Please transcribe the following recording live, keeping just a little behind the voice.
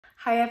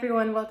Hi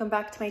everyone, welcome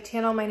back to my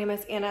channel. My name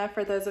is Anna.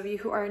 For those of you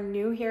who are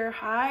new here,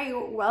 hi,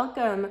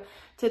 welcome.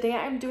 Today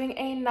I'm doing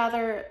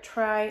another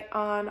try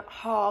on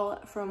haul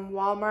from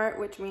Walmart,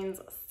 which means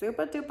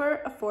super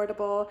duper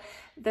affordable.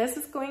 This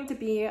is going to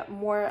be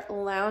more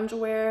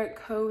loungewear,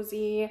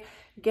 cozy,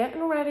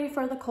 getting ready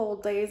for the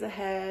cold days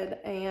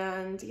ahead.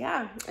 And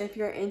yeah, if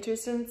you're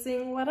interested in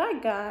seeing what I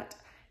got,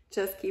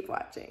 just keep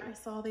watching. I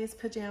saw these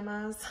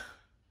pajamas.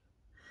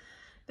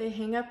 They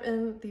hang up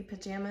in the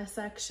pajama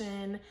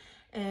section,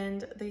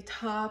 and the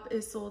top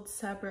is sold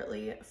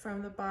separately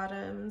from the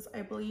bottoms.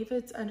 I believe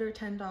it's under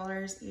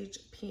 $10 each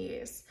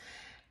piece.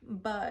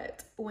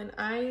 But when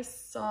I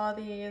saw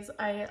these,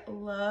 I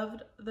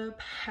loved the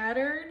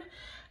pattern.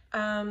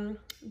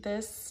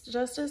 This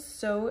just is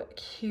so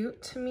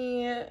cute to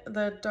me.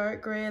 The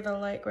dark gray, the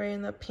light gray,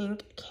 and the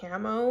pink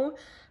camo.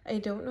 I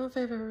don't know if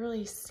I've ever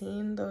really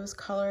seen those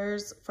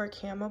colors for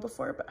camo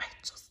before, but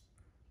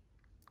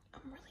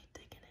I'm really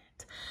digging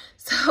it.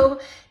 So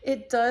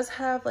it does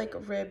have like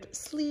ribbed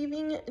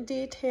sleeving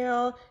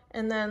detail,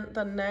 and then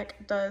the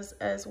neck does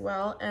as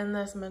well. And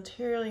this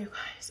material, you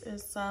guys,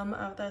 is some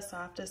of the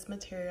softest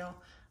material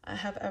I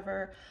have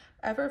ever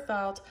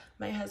felt.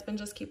 My husband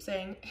just keeps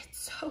saying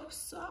it's so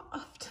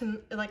soft, and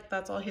like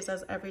that's all he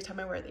says every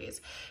time I wear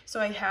these. So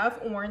I have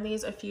worn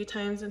these a few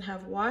times and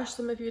have washed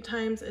them a few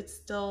times. It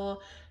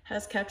still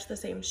has kept the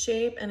same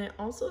shape, and it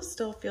also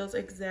still feels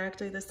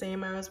exactly the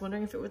same. I was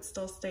wondering if it would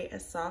still stay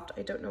as soft.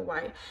 I don't know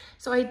why.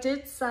 So I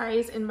did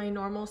size in my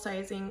normal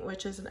sizing,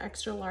 which is an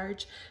extra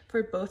large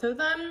for both of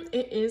them.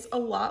 It is a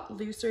lot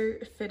looser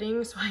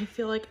fitting, so I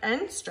feel like,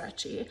 and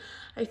stretchy.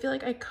 I feel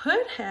like I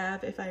could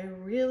have, if I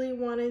really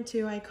wanted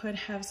to, I could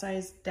have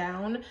sized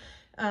down.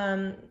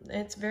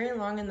 It's very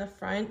long in the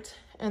front,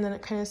 and then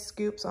it kind of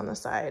scoops on the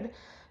side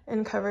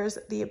and covers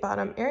the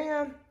bottom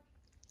area.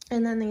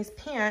 And then these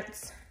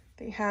pants,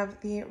 they have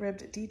the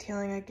ribbed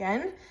detailing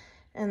again,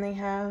 and they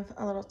have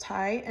a little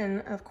tie.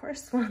 And of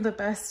course, one of the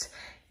best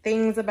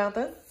things about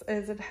this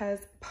is it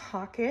has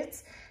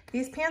pockets.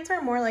 These pants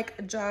are more like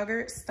a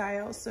jogger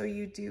style, so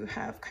you do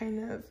have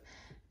kind of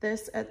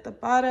this at the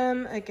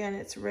bottom. Again,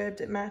 it's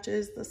ribbed, it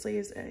matches the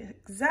sleeves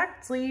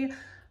exactly,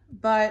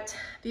 but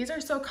these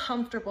are so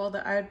comfortable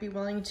that I would be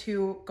willing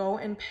to go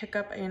and pick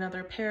up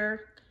another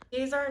pair.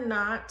 These are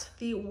not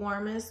the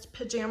warmest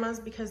pajamas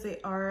because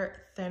they are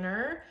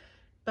thinner,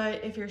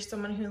 but if you're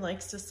someone who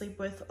likes to sleep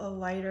with a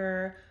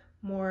lighter,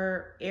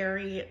 more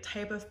airy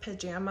type of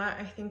pajama,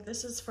 I think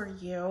this is for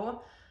you.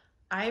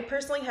 I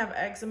personally have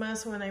eczema,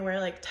 so when I wear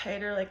like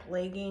tighter like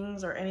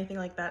leggings or anything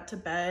like that to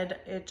bed,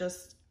 it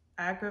just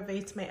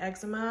aggravates my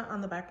eczema on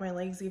the back of my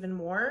legs even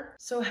more.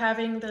 So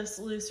having this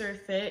looser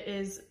fit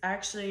is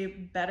actually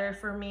better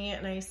for me,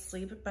 and I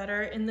sleep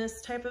better in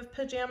this type of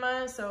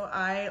pajama, so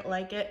I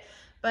like it.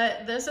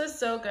 But this is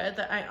so good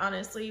that I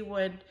honestly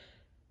would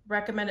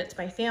recommend it to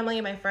my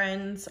family, my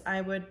friends. I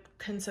would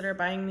consider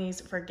buying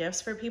these for gifts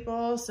for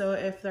people. So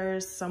if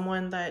there's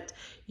someone that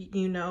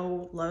you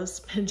know loves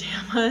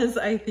pajamas,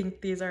 I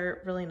think these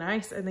are really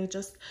nice, and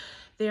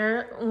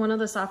they're one of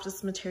the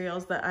softest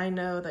materials that I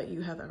know that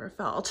you have ever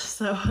felt.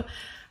 So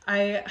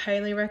I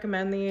highly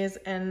recommend these.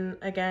 And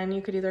again,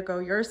 you could either go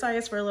your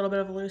size for a little bit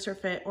of a looser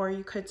fit, or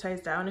you could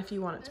size down if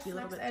you want it to be a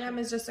little bit. This next item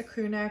is just a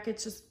crew neck.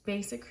 It's just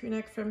basic crew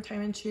neck from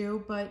Time and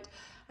Tru, but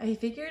I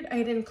figured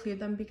I'd include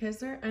them because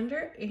they're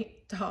under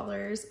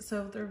 $8,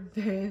 so they're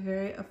very,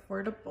 very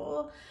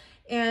affordable.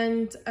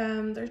 And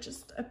they're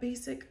just a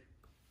basic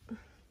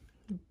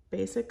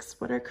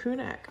sweater crew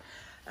neck.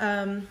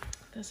 I'll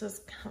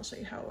show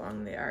you how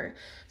long they are.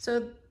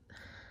 So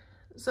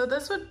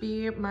this would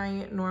be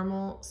my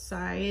normal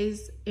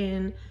size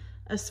in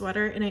a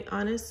sweater, and I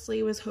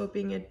honestly was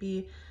hoping it'd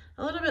be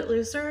a little bit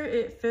looser.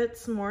 It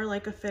fits more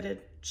like a fitted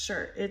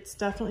shirt. It's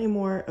definitely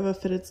more of a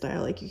fitted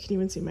style. Like you can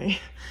even see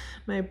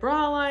my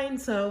bra line.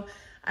 So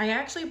I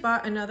actually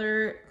bought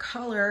another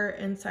color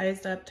and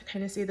sized up to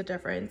kind of see the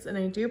difference, and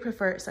I do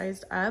prefer it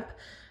sized up.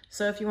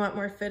 So if you want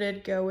more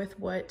fitted, go with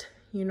what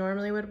you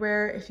normally would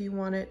wear. If you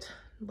want it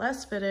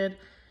less fitted,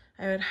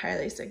 I would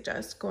highly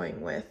suggest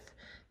going with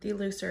the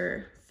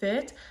looser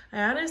fit.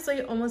 I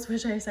honestly almost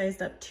wish I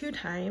sized up 2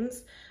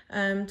 times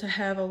to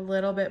have a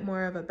little bit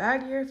more of a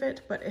baggier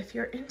fit, but if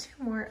you're into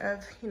more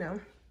of, you know,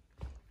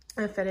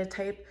 a fitted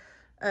type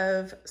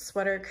of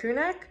sweater crew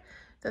neck,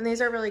 then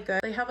these are really good.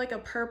 They have like a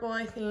purple,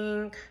 I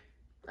think,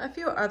 a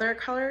few other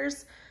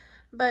colors,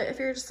 but if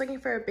you're just looking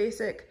for a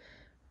basic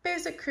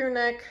crew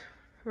neck,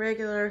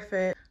 regular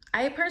fit,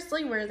 I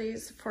personally wear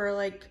these for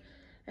like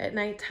at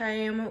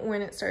nighttime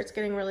when it starts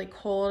getting really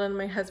cold and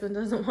my husband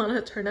doesn't want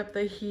to turn up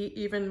the heat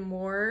even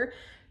more.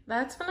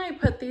 That's when I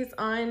put these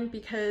on,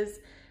 because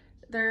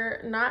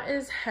they're not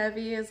as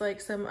heavy as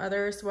like some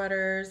other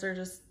sweaters. They're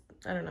just,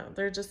 I don't know,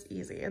 they're just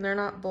easy and they're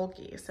not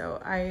bulky.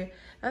 So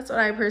that's what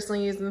I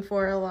personally use them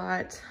for a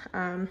lot.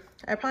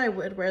 I probably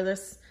would wear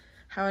this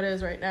how it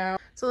is right now.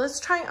 So let's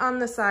try on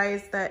the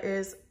size that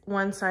is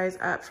one size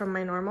up from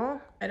my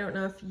normal. I don't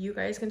know if you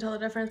guys can tell the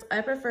difference.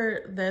 I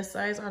prefer this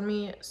size on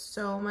me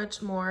so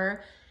much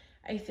more.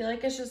 I feel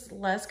like it's just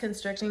less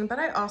constricting, but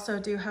I also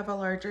do have a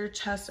larger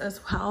chest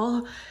as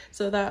well.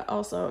 So that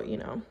also, you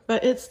know,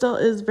 but it still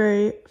is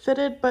very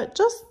fitted, but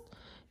just,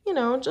 you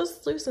know,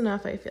 just loose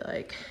enough, I feel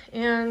like.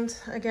 And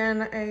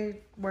again, I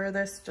wear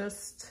this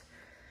just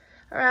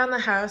around the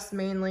house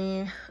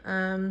mainly.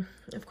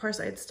 Of course,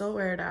 I'd still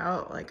wear it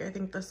out. Like, I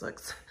think this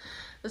looks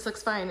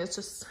fine. It's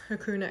just a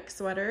crew neck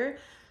sweater.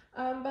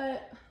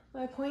 But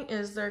my point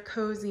is they're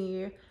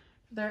cozy.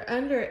 They're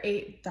under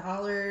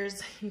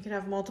 $8. You can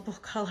have multiple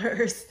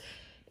colors.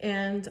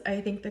 And I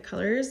think the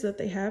colors that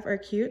they have are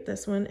cute.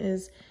 This one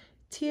is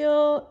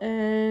teal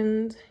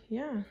and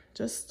yeah,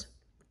 just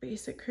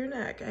basic crew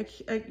neck.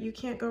 You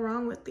can't go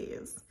wrong with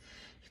these.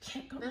 You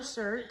can't go wrong.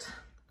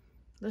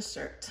 This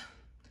shirt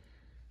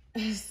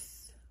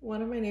is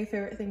one of my new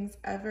favorite things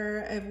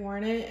ever. I've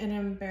worn it an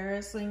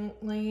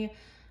embarrassingly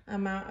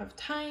amount of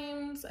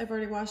times. I've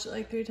already washed it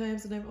like 3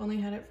 times and I've only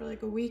had it for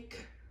like a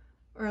week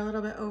or a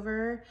little bit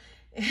over.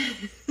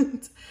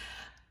 And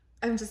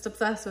I'm just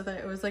obsessed with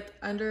it. It was like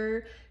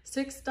under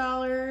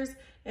 $6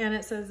 and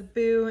it says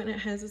boo and it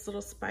has this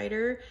little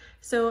spider.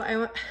 So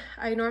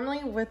I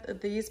normally,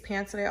 with these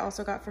pants that I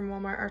also got from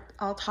Walmart,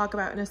 I'll talk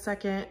about in a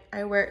second,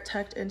 I wear it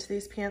tucked into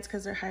these pants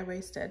because they're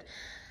high-waisted.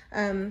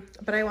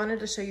 But I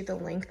wanted to show you the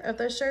length of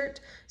the shirt.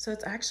 So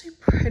it's actually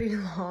pretty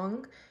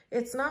long.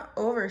 It's not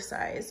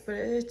oversized, but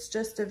it's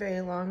just a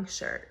very long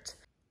shirt.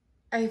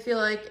 I feel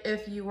like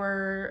if you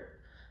were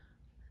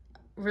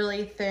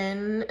really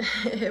thin,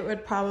 it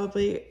would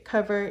probably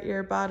cover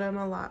your bottom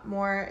a lot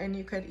more, and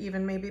you could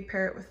even maybe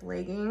pair it with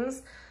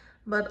leggings,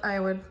 but I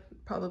would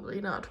probably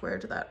not wear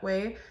it that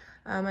way.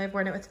 I've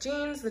worn it with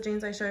jeans, the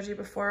jeans I showed you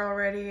before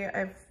already.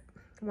 I've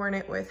worn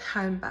it with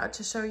how I'm about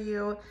to show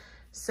you.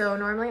 So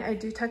normally I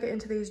do tuck it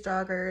into these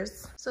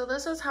joggers. So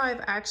this is how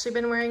I've actually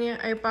been wearing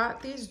it. I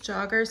bought these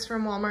joggers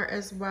from Walmart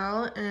as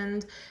well,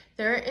 and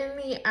they're in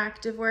the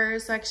activewear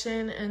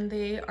section, and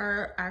they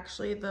are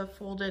actually the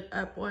folded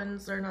up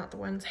ones. They're not the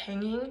ones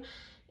hanging.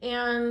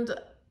 And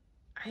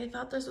I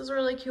thought this was a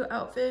really cute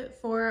outfit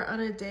for on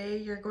a day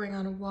you're going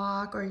on a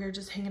walk or you're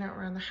just hanging out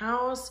around the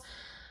house.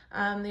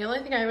 The only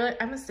thing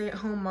I'm a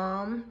stay-at-home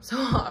mom, so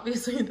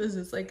obviously this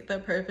is like the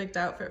perfect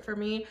outfit for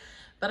me.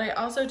 But I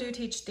also do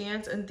teach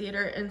dance and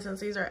theater, and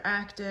since these are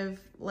active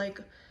like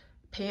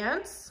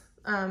pants,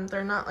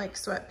 they're not like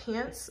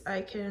sweatpants, I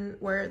can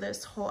wear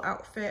this whole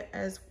outfit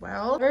as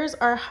well. Joggers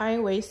are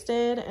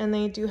high-waisted and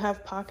they do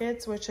have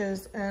pockets, which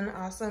is an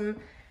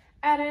awesome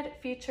added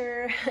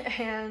feature,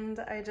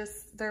 and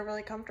they're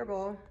really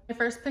comfortable. When I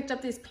first picked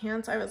up these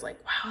pants, I was like,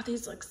 wow,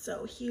 these look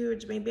so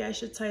huge. Maybe I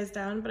should size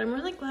down, but I'm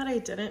really glad I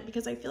didn't,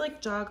 because I feel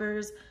like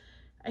joggers,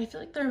 I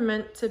feel like they're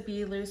meant to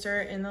be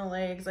looser in the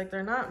legs. Like,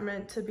 they're not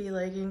meant to be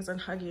leggings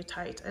and hug you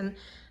tight. And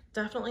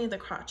definitely the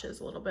crotch is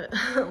a little bit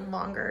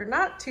longer,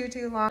 not too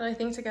long. But I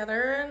think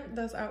together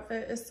this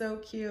outfit is so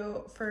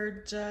cute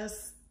for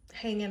just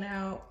hanging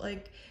out,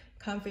 like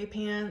comfy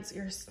pants,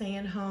 you're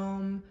staying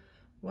home,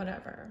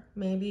 whatever.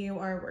 Maybe you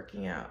are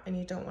working out and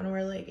you don't want to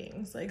wear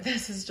leggings. Like,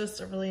 this is just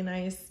a really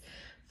nice,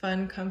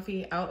 fun,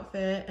 comfy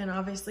outfit, and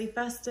obviously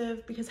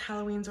festive because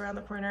Halloween's around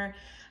the corner.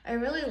 I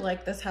really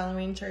like this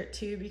Halloween shirt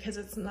too because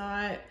it's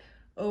not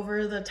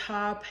over the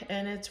top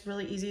and it's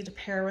really easy to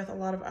pair with a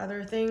lot of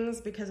other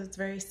things because it's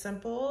very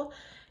simple.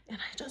 And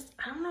I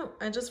don't know,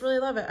 I just really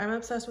love it. I'm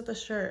obsessed with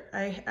this shirt.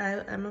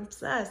 I'm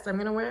obsessed. I'm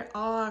gonna wear it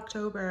all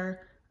October.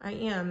 I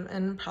am,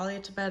 and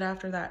probably to bed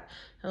after that.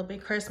 It'll be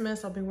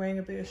Christmas, I'll be wearing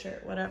a boo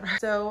shirt, whatever.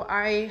 So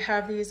I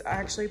have these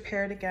actually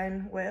paired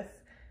again with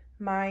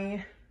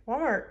my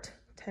Walmart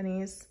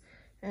tennies,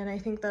 and I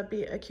think that'd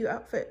be a cute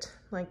outfit,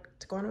 like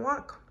to go on a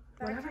walk.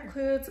 That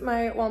concludes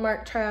my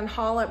Walmart try on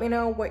haul. Let me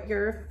know what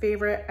your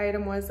favorite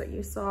item was that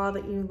you saw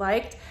that you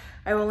liked.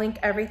 I will link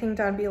everything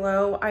down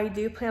below. I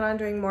do plan on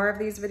doing more of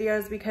these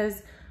videos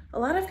because a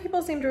lot of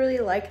people seem to really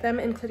like them,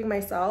 including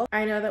myself.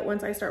 I know that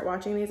once I start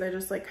watching these, I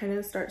just like kind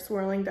of start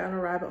swirling down a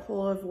rabbit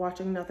hole of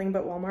watching nothing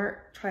but Walmart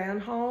try on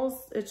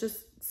hauls. It's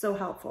just so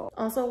helpful.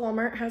 Also,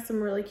 Walmart has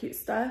some really cute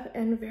stuff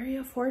and very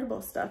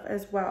affordable stuff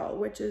as well,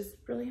 which is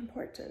really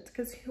important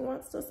because who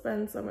wants to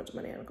spend so much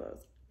money on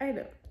clothes? I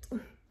don't.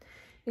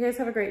 You guys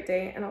have a great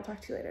day, and I'll talk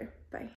to you later. Bye.